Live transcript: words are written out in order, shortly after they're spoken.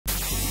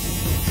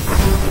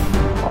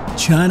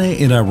China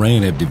and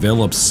Iran have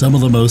developed some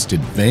of the most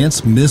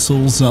advanced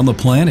missiles on the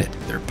planet.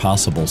 Their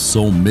possible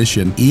sole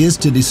mission is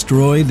to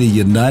destroy the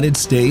United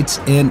States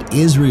and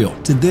Israel.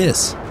 To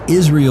this,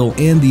 Israel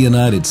and the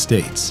United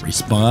States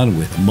respond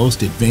with the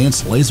most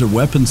advanced laser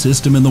weapon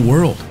system in the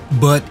world.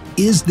 But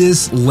is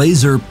this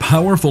laser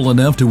powerful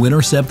enough to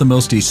intercept the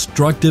most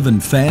destructive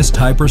and fast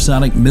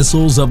hypersonic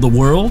missiles of the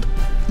world?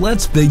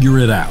 Let's figure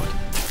it out.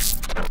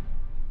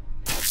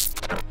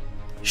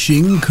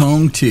 Shing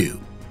Kong 2.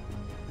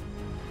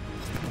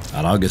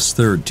 On August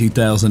 3,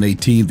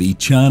 2018, the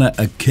China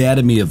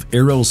Academy of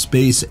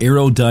Aerospace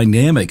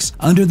Aerodynamics,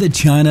 under the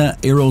China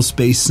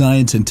Aerospace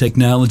Science and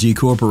Technology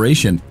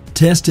Corporation,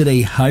 tested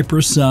a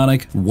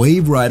hypersonic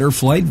Wave Rider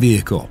flight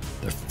vehicle,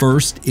 the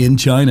first in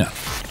China.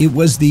 It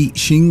was the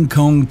Shing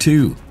Kong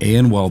 2,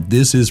 and while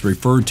this is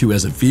referred to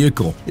as a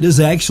vehicle, it is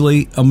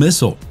actually a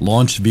missile.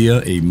 Launched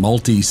via a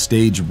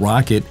multi-stage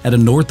rocket at a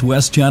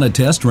northwest China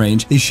test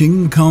range, the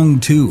Shing Kong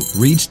 2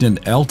 reached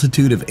an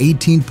altitude of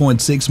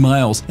 18.6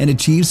 miles and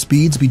achieved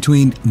speeds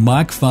between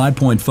Mach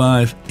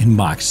 5.5 and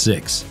Mach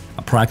 6.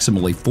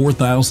 Approximately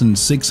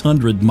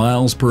 4,600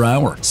 miles per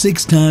hour,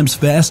 6 times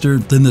faster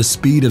than the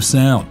speed of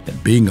sound.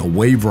 And being a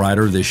wave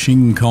rider, the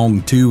Shing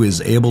Kong 2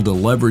 is able to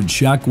leverage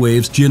shock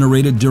waves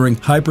generated during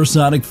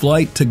hypersonic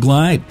flight to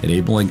glide,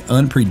 enabling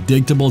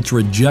unpredictable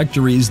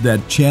trajectories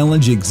that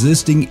challenge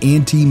existing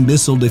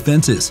anti-missile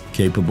defenses.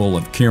 Capable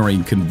of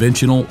carrying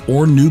conventional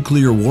or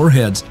nuclear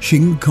warheads,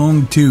 Shing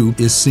Kong 2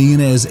 is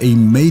seen as a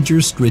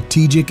major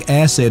strategic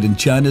asset in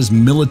China's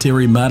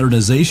military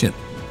modernization,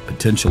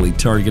 potentially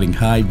targeting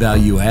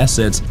high-value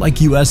assets like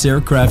U.S.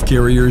 aircraft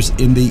carriers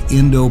in the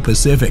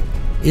Indo-Pacific.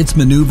 Its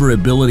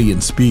maneuverability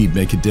and speed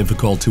make it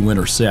difficult to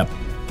intercept,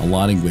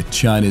 aligning with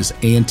China's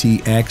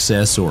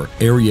anti-access or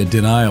area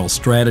denial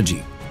strategy.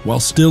 While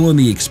still in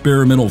the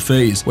experimental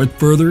phase, with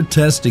further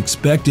tests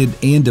expected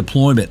and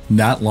deployment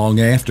not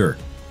long after,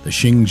 the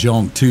Shing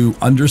Kong 2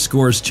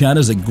 underscores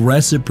China's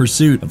aggressive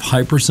pursuit of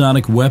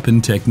hypersonic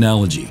weapon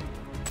technology.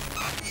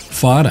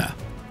 FADA.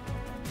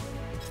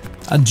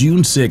 On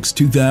June 6,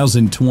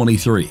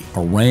 2023,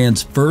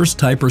 Iran's first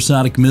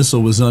hypersonic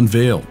missile was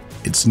unveiled.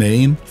 Its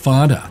name,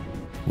 FADA.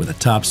 With a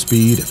top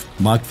speed of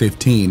Mach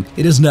 15,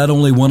 it is not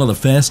only one of the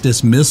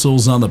fastest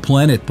missiles on the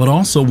planet, but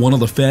also one of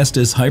the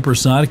fastest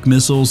hypersonic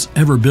missiles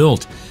ever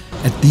built.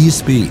 At these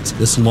speeds,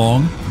 this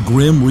long,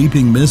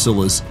 grim-reaping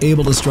missile is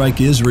able to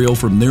strike Israel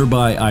from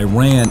nearby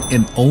Iran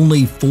in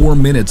only 4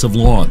 minutes of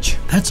launch.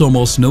 That's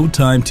almost no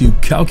time to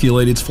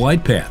calculate its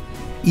flight path,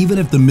 even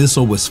if the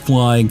missile was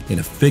flying in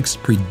a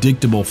fixed,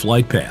 predictable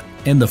flight path,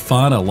 and the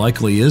FADA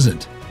likely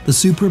isn't. The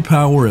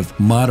superpower of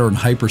modern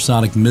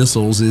hypersonic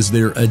missiles is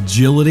their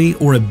agility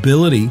or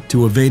ability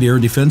to evade air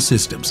defense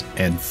systems,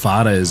 and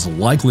FADA is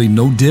likely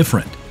no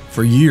different.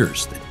 For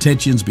years, the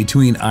tensions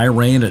between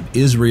Iran and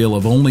Israel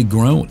have only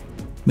grown,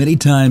 many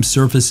times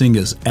surfacing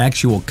as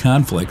actual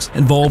conflicts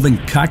involving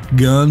cocked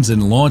guns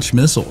and launch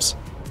missiles.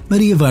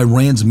 Many of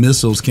Iran's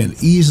missiles can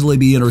easily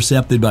be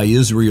intercepted by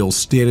Israel's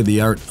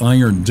state-of-the-art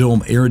Iron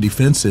Dome air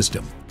defense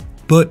system.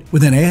 But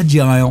with an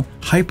agile,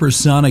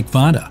 hypersonic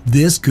FADA,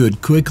 this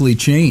could quickly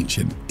change,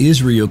 and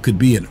Israel could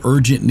be in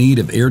urgent need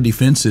of air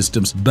defense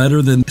systems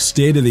better than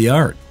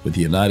state-of-the-art. With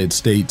the United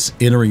States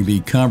entering the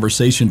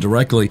conversation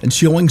directly and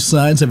showing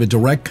signs of a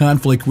direct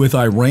conflict with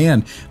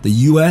Iran, the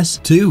U.S.,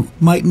 too,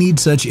 might need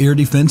such air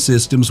defense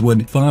systems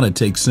when FADA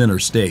takes center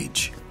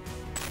stage.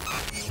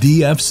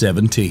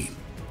 DF-17.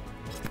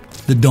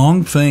 The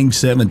Dongfeng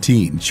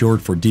 17,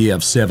 short for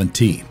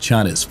DF-17,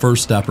 China's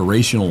first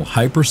operational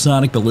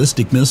hypersonic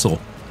ballistic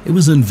missile, it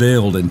was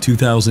unveiled in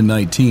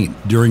 2019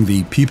 during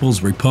the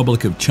People's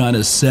Republic of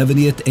China's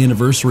 70th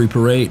anniversary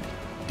parade.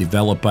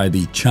 Developed by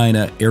the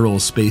China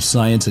Aerospace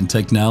Science and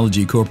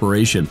Technology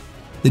Corporation,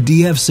 the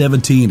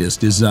DF-17 is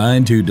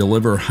designed to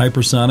deliver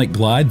hypersonic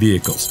glide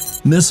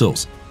vehicles,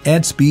 missiles,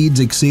 at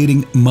speeds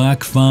exceeding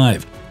Mach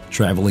 5,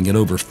 traveling at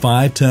over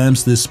 5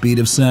 times the speed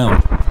of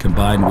sound.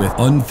 Combined with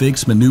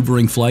unfixed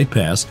maneuvering flight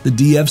paths, the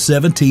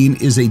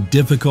DF-17 is a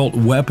difficult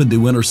weapon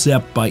to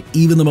intercept by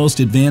even the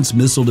most advanced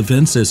missile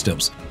defense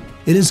systems.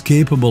 It is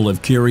capable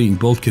of carrying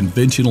both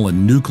conventional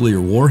and nuclear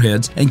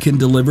warheads and can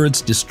deliver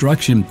its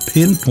destruction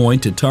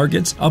pinpoint to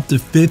targets up to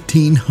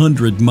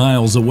 1,500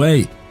 miles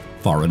away,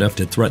 far enough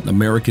to threaten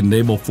American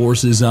naval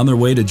forces on their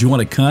way to join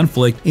a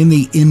conflict in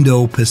the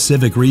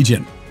Indo-Pacific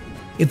region.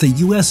 If the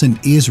U.S. and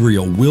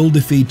Israel will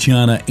defeat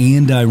China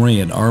and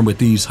Iran armed with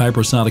these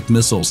hypersonic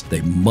missiles, they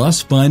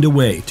must find a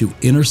way to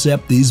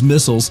intercept these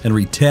missiles and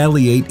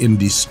retaliate in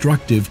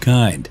destructive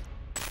kind.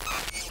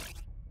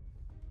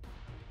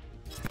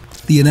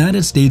 The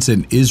United States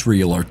and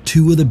Israel are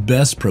two of the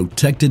best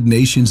protected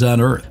nations on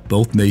Earth.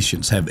 Both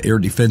nations have air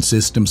defense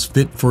systems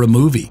fit for a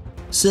movie,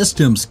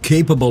 systems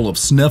capable of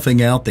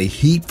snuffing out the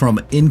heat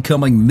from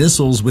incoming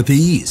missiles with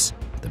ease.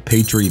 The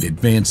Patriot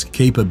Advanced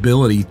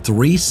Capability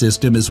 3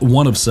 system is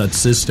one of such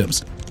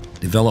systems.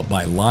 Developed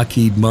by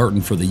Lockheed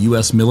Martin for the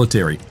U.S.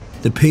 military,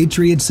 the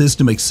Patriot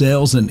system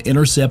excels in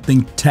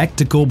intercepting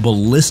tactical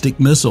ballistic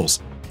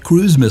missiles,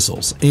 cruise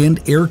missiles,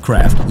 and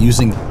aircraft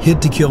using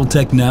hit-to-kill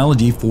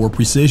technology for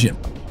precision.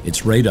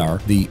 Its radar,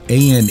 the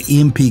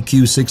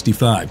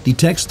AN-MPQ-65,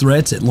 detects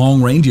threats at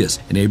long ranges,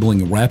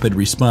 enabling rapid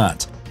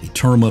response. The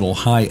Terminal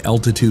High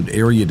Altitude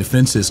Area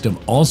Defense System,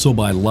 also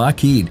by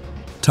Lockheed,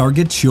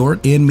 targets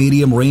short and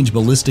medium-range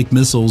ballistic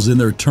missiles in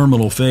their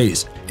terminal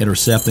phase,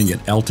 intercepting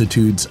at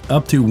altitudes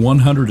up to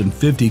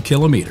 150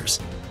 kilometers.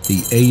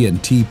 The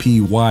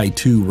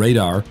ANTPY-2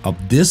 radar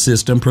of this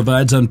system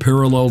provides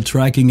unparalleled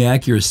tracking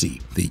accuracy.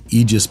 The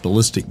Aegis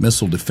ballistic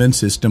missile defense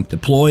system,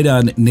 deployed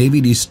on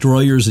Navy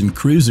destroyers and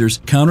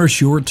cruisers, counters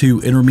short to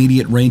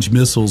intermediate range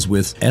missiles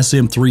with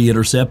SM-3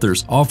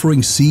 interceptors,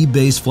 offering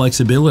sea-based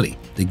flexibility.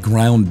 The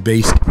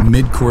ground-based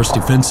mid-course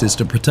defense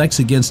system protects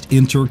against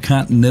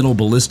intercontinental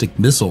ballistic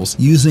missiles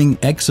using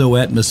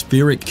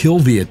exo-atmospheric kill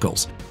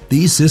vehicles.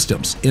 These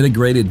systems,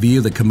 integrated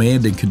via the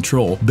command and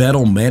control,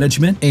 battle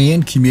management,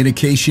 and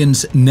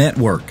communications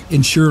network,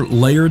 ensure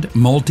layered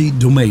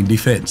multi-domain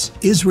defense.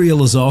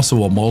 Israel is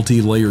also a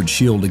multi-layered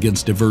shield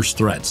against diverse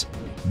threats.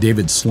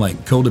 David Sling,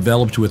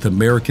 co-developed with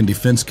American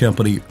defense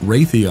company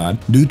Raytheon,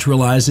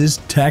 neutralizes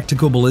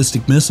tactical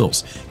ballistic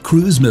missiles,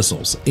 cruise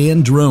missiles,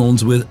 and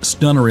drones with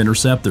stunner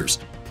interceptors.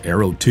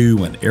 Arrow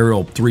 2 and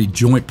Arrow 3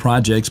 joint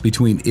projects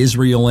between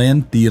Israel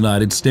and the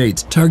United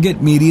States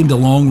target medium to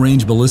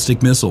long-range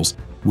ballistic missiles,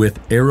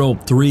 with Arrow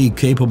 3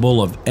 capable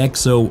of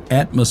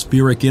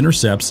exo-atmospheric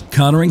intercepts,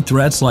 countering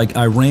threats like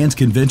Iran's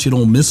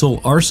conventional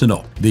missile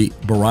arsenal. The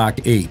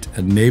Barak 8,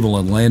 a naval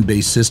and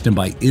land-based system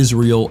by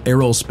Israel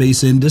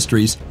Aerospace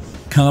Industries,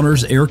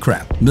 counters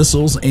aircraft,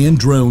 missiles, and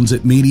drones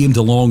at medium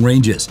to long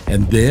ranges.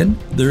 And then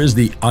there is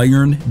the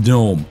Iron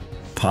Dome,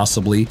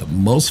 possibly the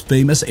most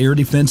famous air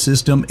defense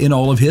system in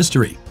all of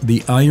history.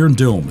 The Iron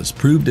Dome has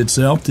proved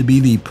itself to be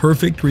the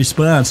perfect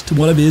response to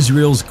one of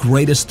Israel's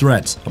greatest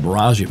threats, a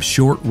barrage of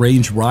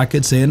short-range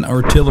rockets and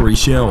artillery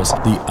shells.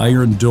 The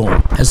Iron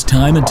Dome has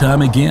time and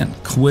time again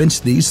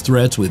quenched these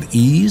threats with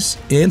ease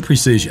and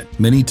precision,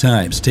 many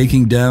times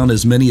taking down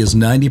as many as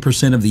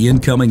 90% of the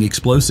incoming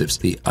explosives.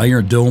 The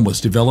Iron Dome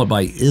was developed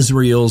by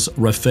Israel's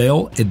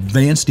Rafael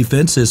advanced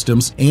defense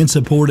systems and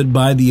supported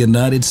by the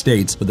United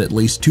States with at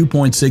least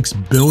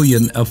 $2.6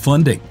 billion of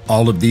funding.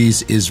 All of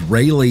these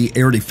Israeli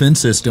air defense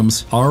systems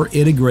are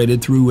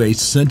integrated through a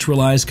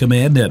centralized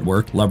command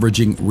network,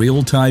 leveraging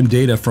real-time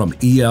data from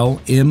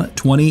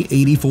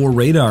EL-M2084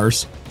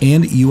 radars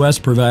and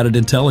U.S.-provided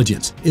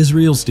intelligence.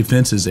 Israel's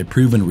defenses have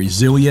proven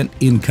resilient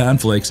in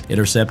conflicts,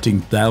 intercepting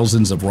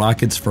thousands of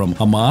rockets from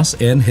Hamas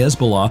and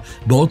Hezbollah,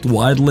 both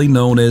widely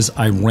known as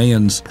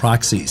Iran's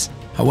proxies.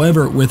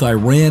 However, with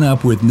Iran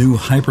up with new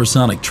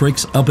hypersonic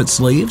tricks up its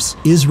sleeves,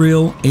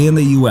 Israel and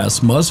the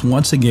U.S. must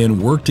once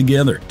again work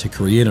together to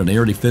create an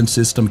air defense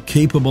system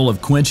capable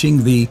of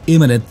quenching the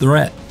imminent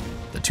threat.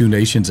 The two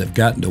nations have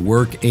gotten to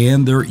work,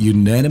 and their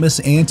unanimous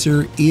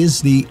answer is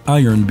the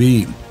Iron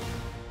Beam.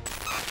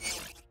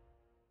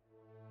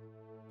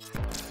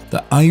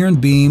 The Iron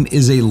Beam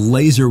is a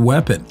laser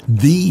weapon,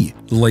 the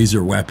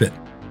laser weapon.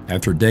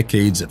 After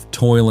decades of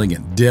toiling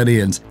and dead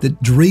ends, the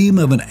dream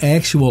of an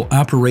actual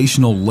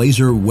operational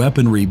laser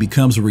weaponry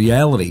becomes a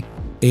reality,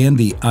 and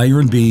the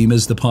Iron Beam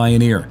is the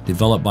pioneer.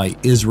 Developed by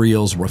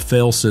Israel's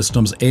Rafael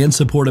systems and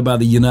supported by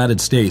the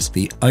United States,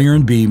 the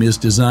Iron Beam is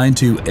designed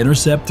to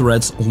intercept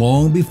threats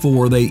long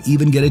before they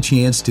even get a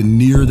chance to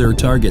near their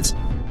targets.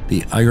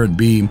 The Iron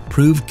Beam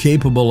proved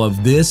capable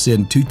of this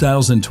in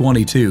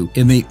 2022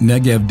 in the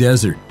Negev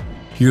Desert.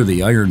 Here,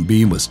 the Iron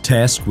Beam was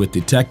tasked with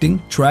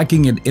detecting,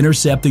 tracking, and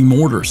intercepting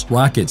mortars,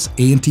 rockets,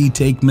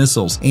 anti-tank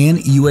missiles, and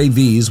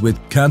UAVs with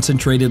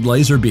concentrated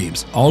laser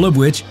beams, all of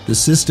which the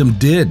system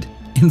did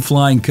in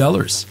flying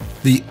colors.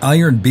 The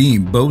Iron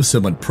Beam boasts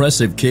some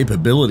impressive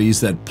capabilities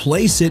that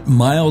place it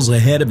miles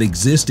ahead of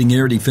existing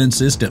air defense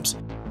systems.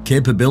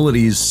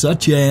 Capabilities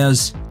such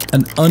as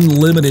an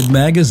unlimited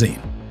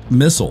magazine.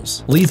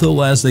 Missiles,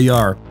 lethal as they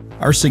are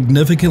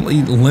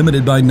significantly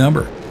limited by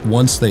number.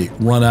 Once they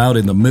run out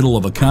in the middle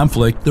of a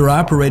conflict, their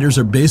operators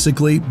are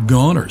basically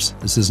goners.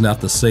 This is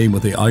not the same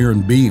with the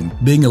Iron Beam.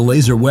 Being a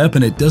laser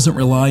weapon, it doesn't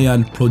rely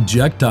on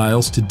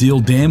projectiles to deal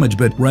damage,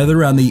 but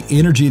rather on the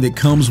energy that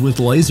comes with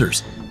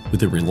lasers.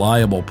 With a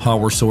reliable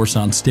power source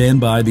on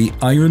standby, the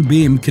Iron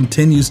Beam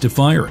continues to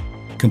fire,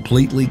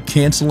 completely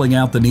canceling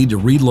out the need to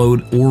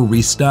reload or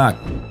restock,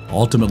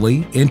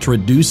 ultimately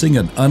introducing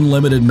an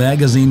unlimited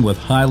magazine with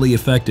highly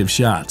effective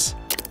shots.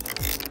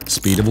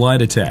 Speed of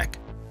light attack.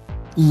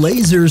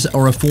 Lasers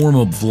are a form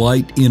of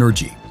light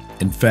energy.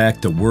 In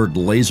fact, the word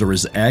laser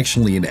is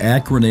actually an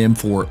acronym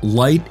for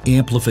light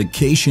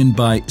amplification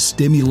by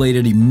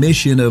stimulated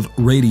emission of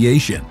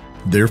radiation.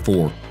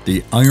 Therefore,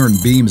 the Iron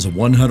Beam's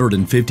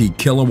 150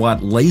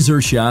 kilowatt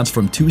laser shots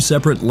from two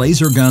separate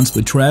laser guns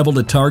would travel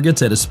to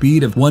targets at a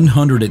speed of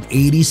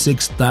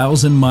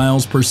 186,000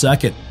 miles per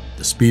second.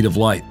 The speed of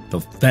light, the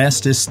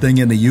fastest thing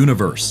in the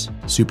universe.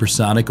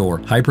 Supersonic or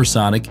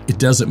hypersonic, it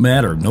doesn't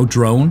matter. No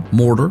drone,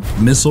 mortar,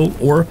 missile,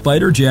 or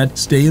fighter jet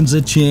stands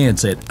a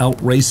chance at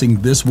outracing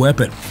this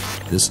weapon.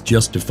 This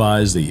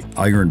justifies the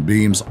Iron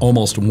Beam's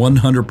almost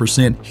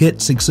 100%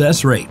 hit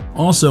success rate.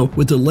 Also,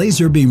 with the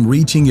laser beam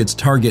reaching its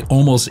target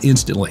almost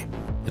instantly.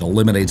 It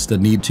eliminates the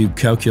need to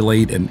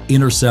calculate an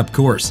intercept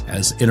course,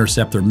 as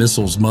interceptor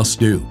missiles must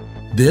do.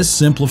 This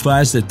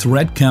simplifies the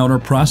threat counter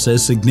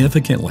process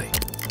significantly.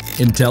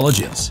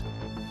 Intelligence.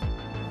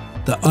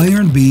 The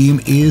Iron Beam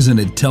is an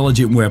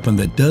intelligent weapon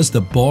that does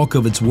the bulk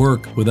of its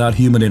work without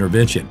human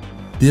intervention.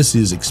 This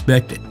is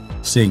expected,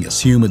 seeing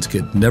as humans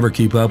could never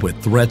keep up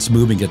with threats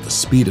moving at the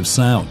speed of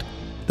sound.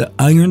 The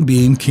Iron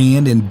Beam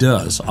can and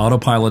does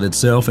autopilot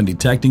itself in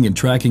detecting and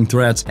tracking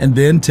threats and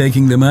then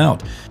taking them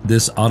out.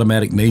 This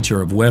automatic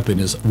nature of weapon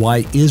is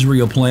why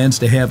Israel plans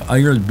to have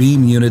Iron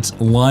Beam units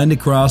lined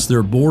across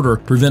their border,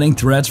 preventing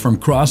threats from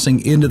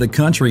crossing into the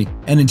country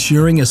and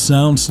ensuring a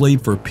sound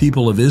sleep for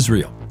people of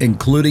Israel,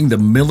 including the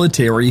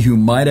military who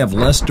might have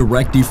less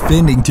direct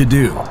defending to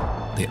do.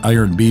 The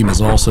Iron Beam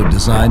is also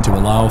designed to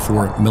allow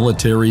for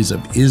militaries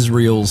of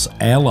Israel's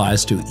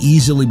allies to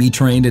easily be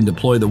trained and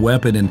deploy the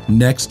weapon in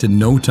next to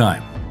no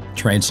time,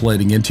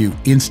 translating into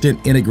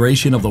instant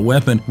integration of the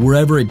weapon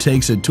wherever it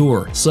takes a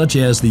tour, such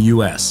as the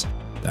U.S.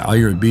 The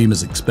Iron Beam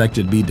is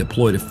expected to be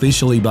deployed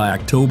officially by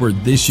October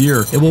this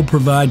year. It will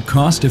provide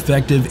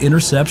cost-effective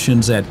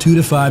interceptions at $2 to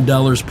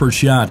 $5 per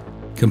shot,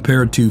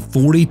 compared to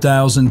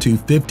 $40,000 to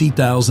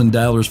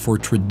 $50,000 for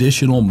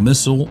traditional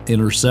missile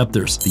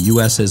interceptors. The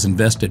U.S. has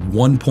invested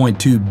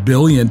 $1.2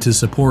 billion to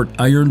support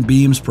Iron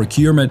Beam's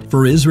procurement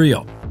for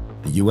Israel.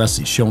 The U.S.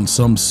 has shown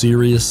some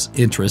serious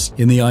interest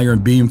in the Iron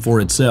Beam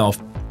for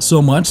itself,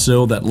 so much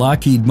so that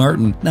Lockheed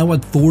Martin, now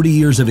with 40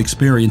 years of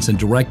experience in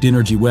direct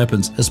energy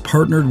weapons, has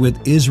partnered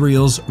with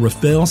Israel's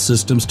Rafael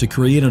systems to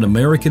create an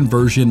American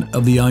version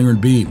of the Iron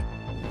Beam.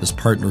 This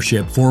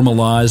partnership,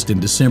 formalized in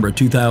December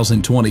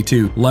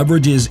 2022,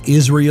 leverages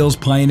Israel's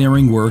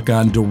pioneering work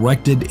on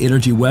directed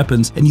energy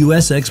weapons and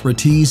U.S.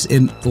 expertise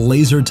in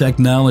laser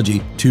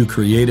technology to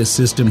create a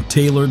system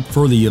tailored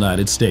for the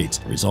United States.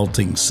 The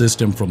resulting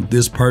system from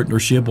this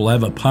partnership will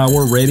have a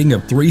power rating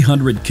of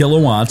 300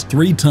 kilowatts,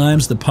 3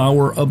 times the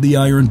power of the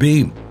Iron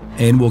Beam,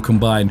 and will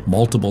combine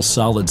multiple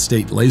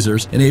solid-state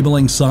lasers,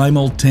 enabling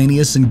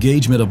simultaneous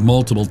engagement of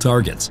multiple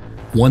targets.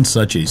 Once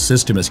such a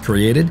system is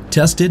created,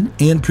 tested,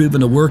 and proven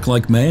to work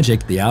like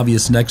magic, the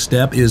obvious next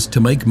step is to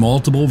make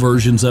multiple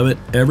versions of it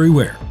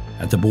everywhere.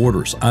 At the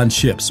borders, on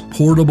ships,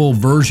 portable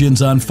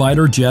versions on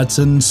fighter jets,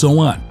 and so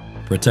on.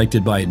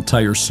 Protected by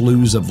entire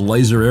slews of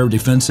laser air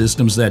defense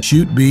systems that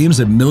shoot beams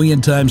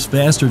 1,000,000 times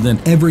faster than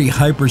every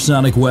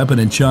hypersonic weapon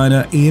in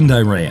China and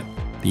Iran.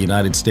 The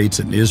United States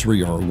and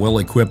Israel are well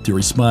equipped to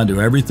respond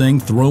to everything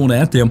thrown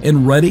at them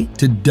and ready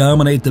to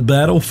dominate the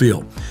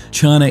battlefield.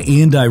 China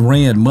and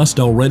Iran must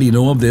already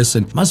know of this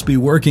and must be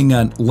working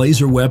on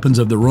laser weapons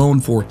of their own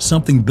for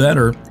something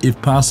better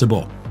if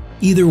possible.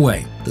 Either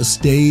way, the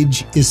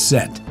stage is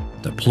set.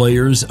 The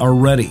players are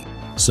ready.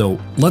 So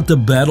let the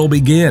battle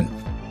begin.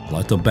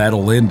 Let the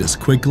battle end as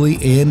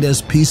quickly and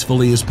as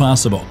peacefully as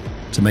possible.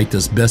 To make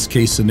this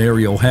best-case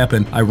scenario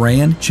happen,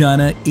 Iran,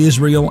 China,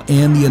 Israel,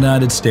 and the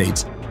United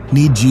States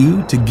need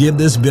you to give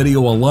this video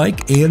a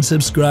like and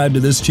subscribe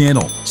to this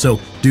channel. So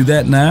do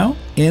that now,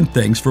 and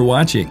thanks for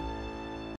watching.